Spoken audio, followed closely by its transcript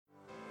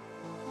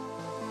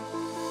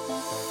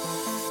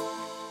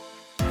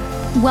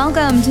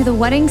Welcome to the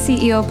Wedding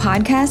CEO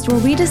podcast,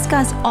 where we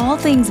discuss all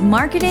things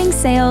marketing,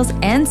 sales,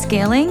 and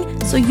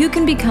scaling so you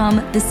can become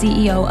the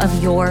CEO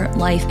of your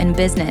life and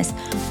business.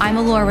 I'm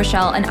Alora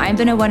Rochelle, and I've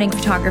been a wedding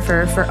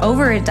photographer for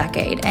over a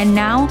decade. And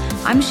now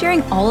I'm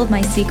sharing all of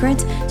my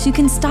secrets so you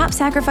can stop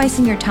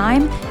sacrificing your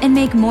time and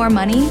make more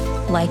money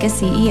like a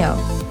CEO.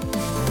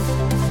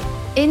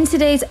 In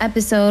today's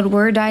episode,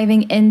 we're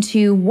diving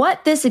into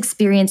what this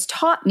experience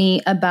taught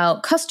me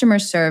about customer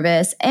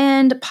service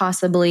and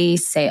possibly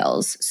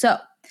sales. So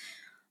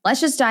let's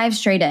just dive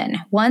straight in.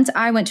 Once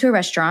I went to a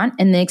restaurant,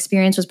 and the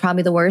experience was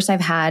probably the worst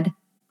I've had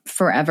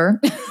forever,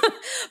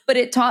 but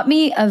it taught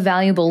me a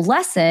valuable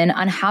lesson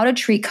on how to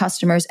treat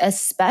customers,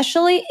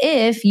 especially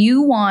if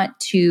you want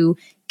to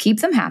keep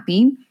them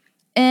happy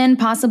and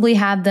possibly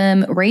have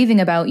them raving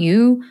about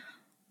you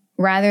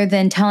rather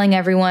than telling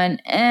everyone,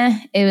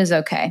 it was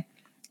okay.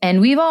 And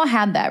we've all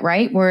had that,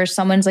 right? Where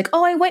someone's like,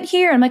 oh, I went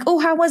here. I'm like, oh,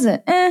 how was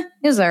it? It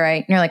was all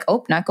right. And you're like,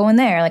 oh, not going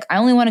there. Like, I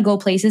only want to go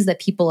places that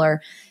people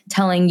are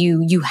telling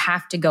you, you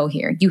have to go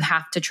here. You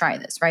have to try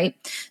this, right?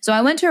 So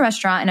I went to a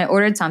restaurant and I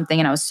ordered something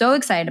and I was so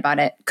excited about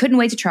it. Couldn't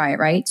wait to try it,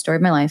 right? Story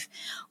of my life.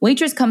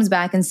 Waitress comes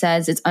back and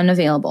says it's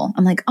unavailable.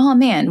 I'm like, oh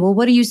man, well,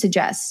 what do you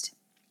suggest?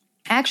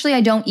 Actually, I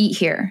don't eat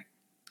here,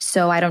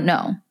 so I don't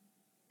know,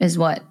 is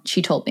what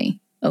she told me.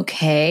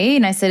 Okay.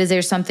 And I said, is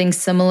there something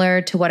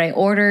similar to what I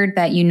ordered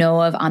that you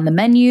know of on the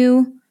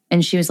menu?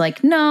 And she was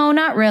like, no,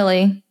 not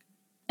really.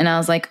 And I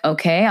was like,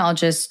 okay, I'll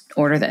just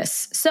order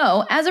this.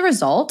 So as a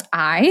result,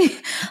 I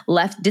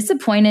left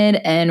disappointed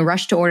and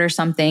rushed to order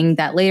something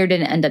that later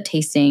didn't end up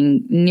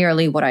tasting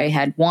nearly what I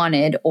had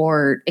wanted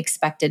or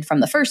expected from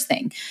the first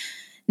thing.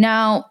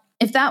 Now,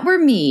 if that were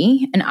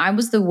me and I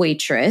was the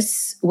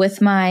waitress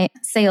with my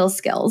sales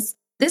skills,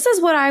 this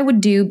is what I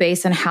would do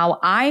based on how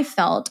I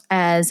felt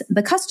as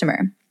the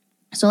customer.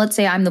 So let's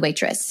say I'm the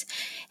waitress.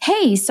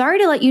 Hey, sorry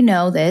to let you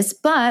know this,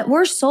 but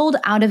we're sold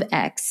out of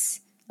X.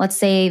 Let's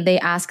say they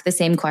ask the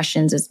same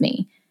questions as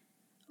me.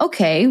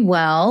 Okay,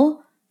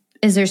 well,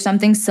 is there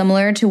something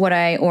similar to what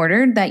I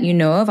ordered that you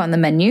know of on the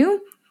menu?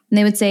 And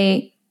they would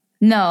say,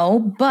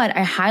 no, but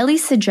I highly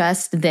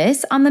suggest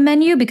this on the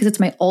menu because it's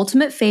my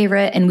ultimate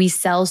favorite and we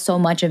sell so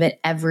much of it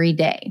every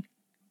day.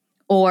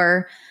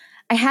 Or,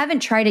 I haven't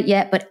tried it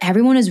yet, but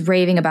everyone is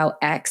raving about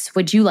X.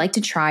 Would you like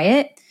to try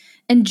it?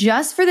 And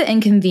just for the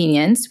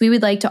inconvenience, we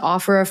would like to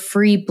offer a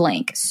free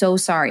blank. So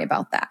sorry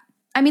about that.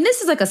 I mean,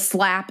 this is like a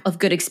slap of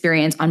good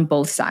experience on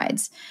both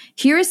sides.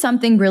 Here is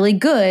something really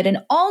good, and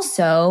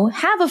also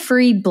have a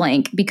free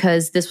blank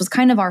because this was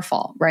kind of our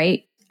fault,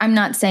 right? I'm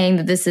not saying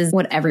that this is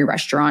what every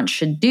restaurant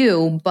should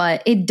do,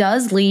 but it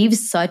does leave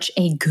such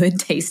a good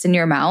taste in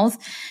your mouth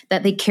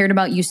that they cared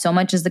about you so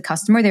much as the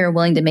customer, they were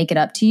willing to make it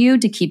up to you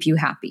to keep you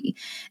happy.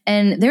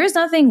 And there is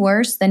nothing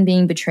worse than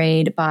being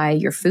betrayed by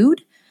your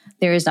food.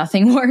 There is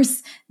nothing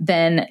worse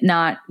than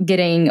not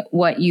getting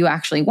what you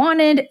actually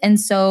wanted. And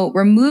so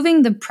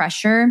removing the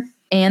pressure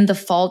and the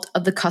fault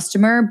of the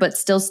customer, but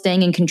still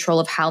staying in control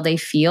of how they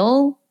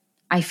feel,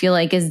 I feel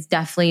like is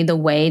definitely the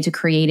way to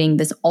creating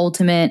this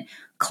ultimate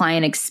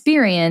client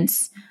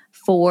experience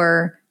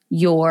for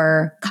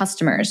your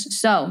customers.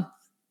 So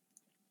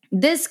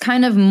this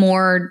kind of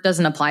more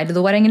doesn't apply to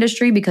the wedding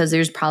industry because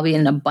there's probably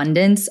an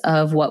abundance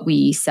of what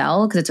we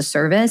sell because it's a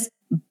service.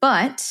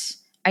 But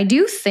I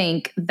do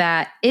think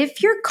that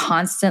if you're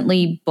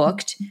constantly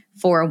booked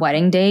for a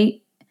wedding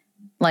date,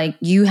 like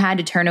you had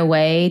to turn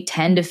away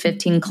 10 to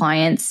 15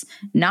 clients,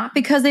 not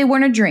because they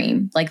weren't a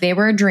dream, like they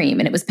were a dream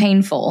and it was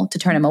painful to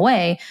turn them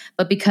away,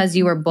 but because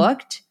you were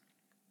booked,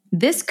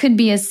 this could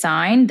be a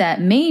sign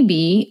that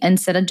maybe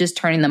instead of just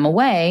turning them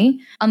away,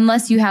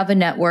 unless you have a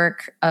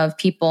network of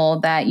people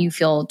that you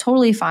feel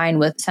totally fine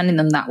with sending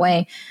them that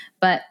way,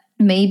 but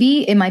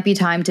maybe it might be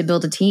time to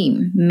build a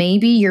team.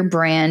 Maybe your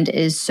brand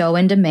is so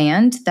in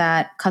demand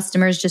that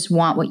customers just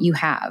want what you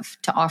have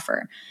to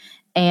offer.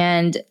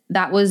 And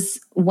that was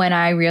when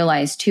I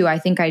realized too, I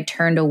think I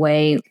turned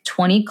away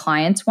 20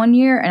 clients one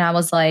year and I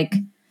was like,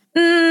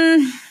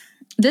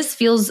 this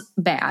feels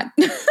bad.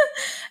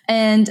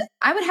 And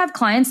I would have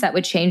clients that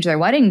would change their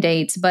wedding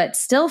dates, but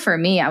still for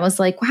me, I was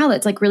like, wow,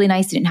 that's like really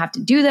nice. You didn't have to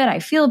do that. I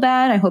feel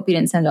bad. I hope you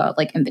didn't send out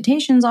like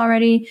invitations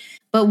already.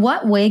 But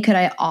what way could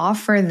I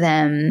offer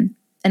them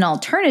an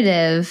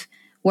alternative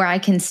where I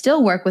can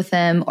still work with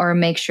them or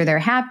make sure they're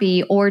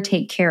happy or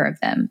take care of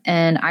them?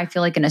 And I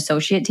feel like an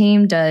associate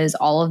team does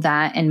all of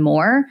that and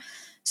more.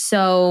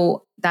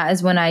 So that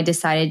is when I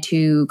decided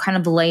to kind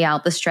of lay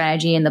out the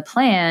strategy and the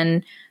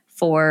plan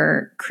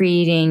for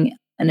creating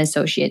an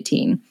associate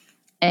team.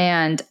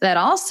 And that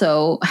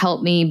also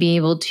helped me be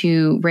able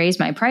to raise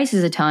my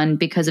prices a ton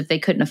because if they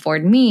couldn't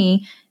afford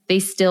me, they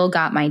still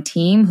got my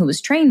team who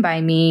was trained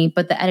by me,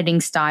 but the editing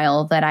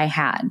style that I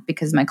had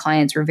because my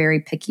clients were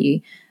very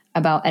picky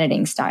about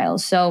editing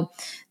styles. So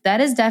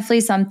that is definitely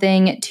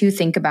something to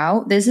think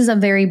about. This is a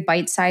very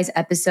bite-sized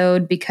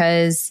episode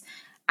because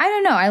I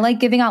don't know. I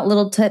like giving out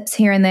little tips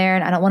here and there,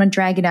 and I don't want to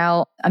drag it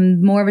out.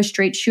 I'm more of a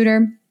straight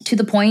shooter, to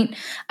the point.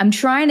 I'm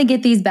trying to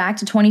get these back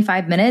to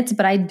 25 minutes,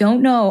 but I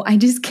don't know. I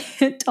just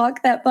can't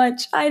talk that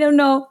much. I don't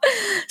know.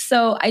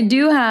 So I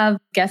do have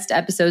guest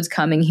episodes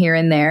coming here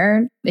and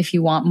there if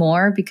you want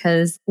more,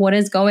 because what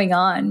is going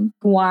on?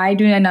 Why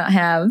do I not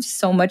have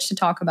so much to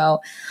talk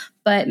about?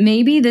 But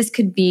maybe this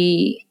could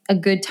be a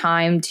good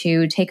time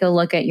to take a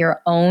look at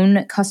your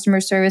own customer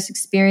service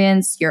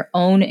experience, your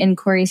own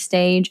inquiry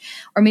stage,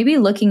 or maybe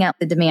looking at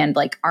the demand.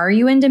 Like, are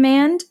you in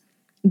demand?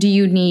 Do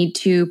you need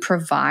to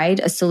provide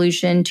a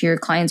solution to your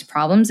clients'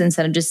 problems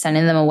instead of just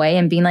sending them away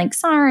and being like,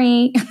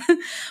 sorry?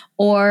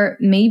 Or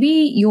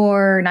maybe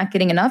you're not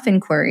getting enough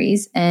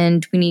inquiries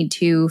and we need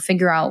to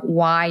figure out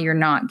why you're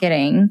not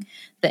getting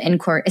the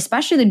inquiry,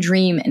 especially the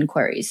dream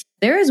inquiries.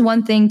 There is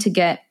one thing to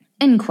get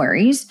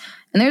inquiries,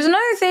 and there's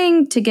another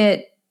thing to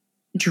get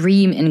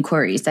dream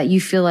inquiries that you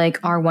feel like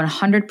are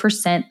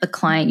 100% the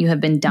client you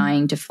have been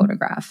dying to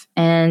photograph.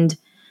 And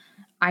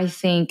I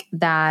think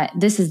that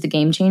this is the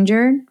game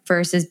changer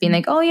versus being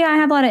like, oh yeah, I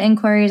have a lot of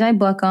inquiries. I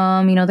book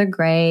them, they're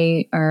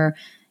great. Or,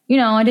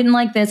 I didn't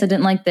like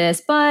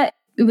this, but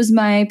it was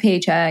my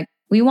paycheck.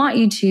 We want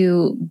you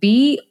to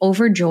be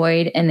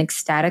overjoyed and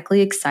ecstatically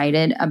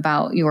excited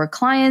about your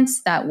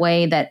clients. That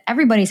way that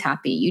everybody's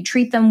happy. You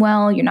treat them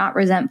well. You're not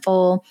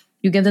resentful.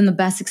 You give them the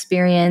best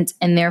experience,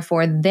 and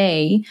therefore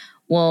they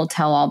will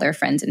tell all their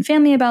friends and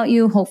family about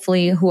you,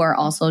 hopefully, who are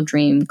also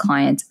dream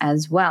clients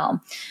as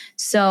well.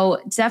 So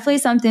it's definitely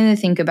something to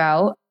think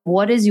about.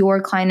 What is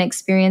your client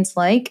experience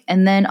like?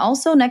 And then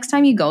also next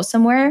time you go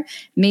somewhere,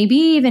 maybe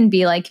even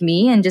be like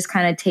me and just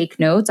kind of take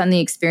notes on the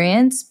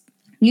experience.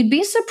 You'd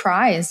be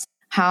surprised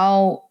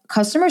how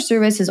customer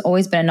service has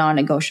always been a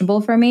non-negotiable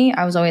for me.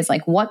 I was always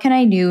like, what can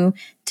I do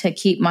to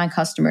keep my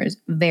customers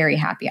very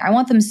happy? I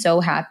want them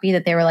so happy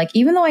that they were like,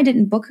 even though I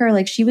didn't book her,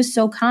 like she was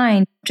so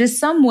kind, just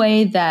some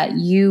way that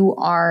you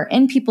are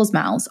in people's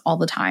mouths all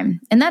the time.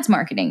 And that's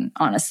marketing,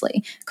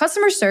 honestly.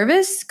 Customer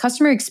service,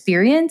 customer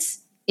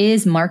experience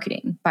is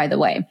marketing, by the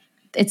way.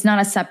 It's not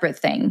a separate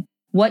thing.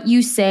 What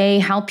you say,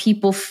 how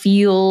people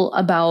feel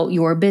about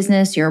your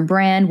business, your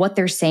brand, what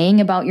they're saying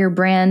about your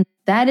brand,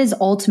 that is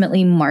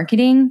ultimately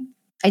marketing.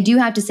 I do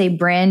have to say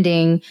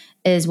branding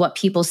is what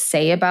people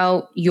say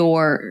about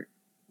your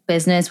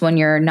business when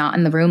you're not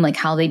in the room, like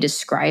how they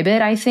describe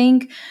it, I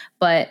think.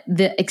 But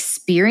the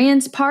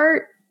experience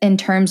part in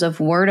terms of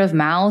word of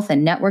mouth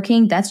and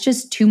networking, that's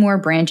just two more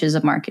branches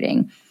of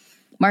marketing.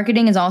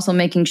 Marketing is also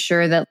making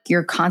sure that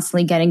you're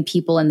constantly getting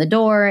people in the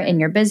door in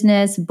your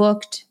business,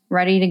 booked,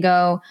 ready to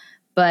go.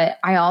 But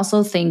I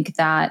also think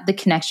that the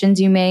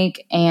connections you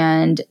make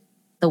and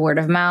the word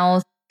of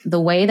mouth, the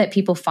way that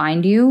people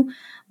find you,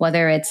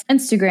 whether it's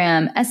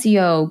Instagram,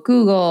 SEO,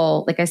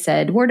 Google, like I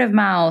said, word of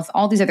mouth,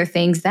 all these other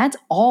things, that's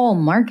all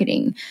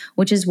marketing,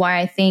 which is why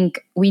I think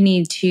we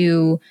need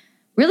to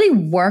really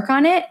work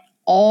on it,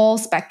 all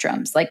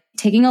spectrums, like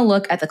taking a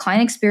look at the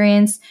client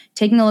experience,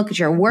 taking a look at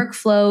your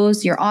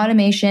workflows, your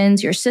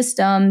automations, your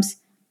systems,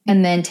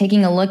 and then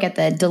taking a look at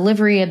the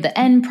delivery of the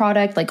end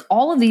product. Like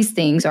all of these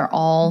things are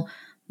all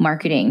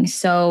marketing.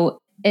 So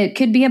it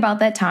could be about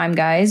that time,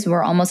 guys.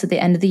 We're almost at the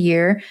end of the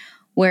year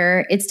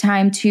where it's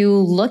time to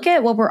look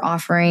at what we're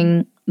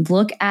offering,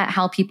 look at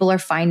how people are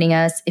finding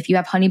us. If you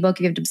have HoneyBook,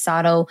 if you have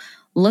Dubsado,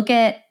 look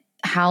at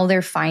how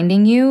they're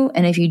finding you.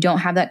 And if you don't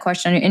have that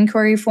question on your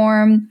inquiry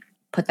form,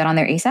 put that on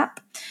there ASAP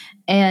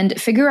and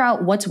figure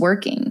out what's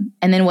working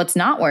and then what's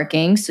not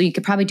working. So you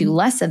could probably do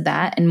less of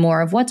that and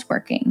more of what's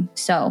working.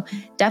 So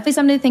definitely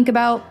something to think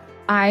about.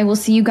 I will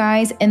see you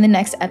guys in the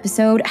next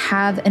episode.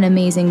 Have an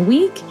amazing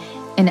week,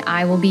 and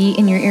I will be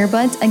in your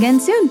earbuds again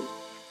soon.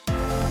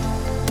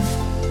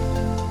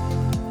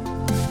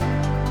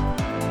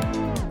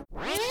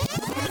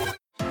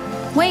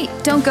 Wait,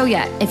 don't go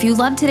yet. If you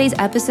loved today's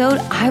episode,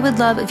 I would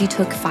love if you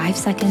took 5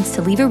 seconds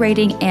to leave a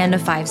rating and a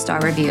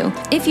 5-star review.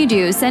 If you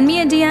do, send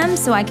me a DM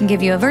so I can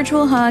give you a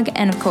virtual hug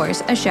and, of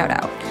course, a shout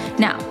out.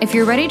 Now, if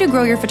you're ready to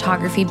grow your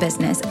photography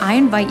business, I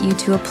invite you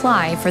to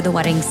apply for the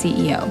Wedding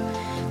CEO.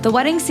 The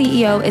Wedding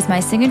CEO is my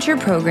signature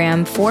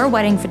program for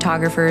wedding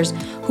photographers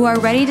who are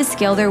ready to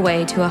scale their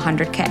way to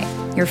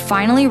 100K. You're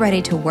finally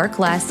ready to work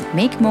less,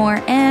 make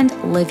more, and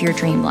live your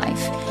dream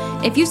life.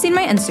 If you've seen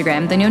my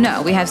Instagram, then you'll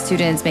know we have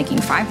students making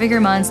 5-figure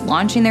months,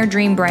 launching their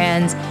dream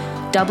brands,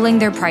 doubling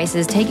their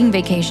prices, taking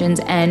vacations,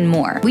 and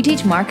more. We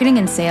teach marketing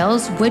and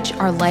sales, which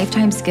are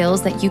lifetime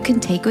skills that you can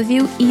take with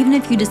you even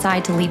if you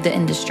decide to leave the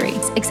industry.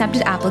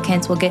 Accepted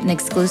applicants will get an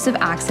exclusive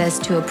access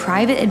to a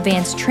private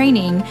advanced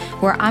training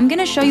where I'm going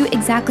to show you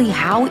exactly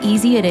how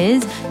easy it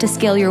is to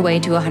scale your way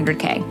to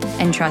 100K.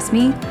 And trust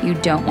me, you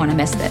don't want to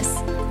miss this.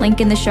 Link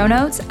in the show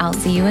notes. I'll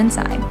see you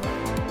inside.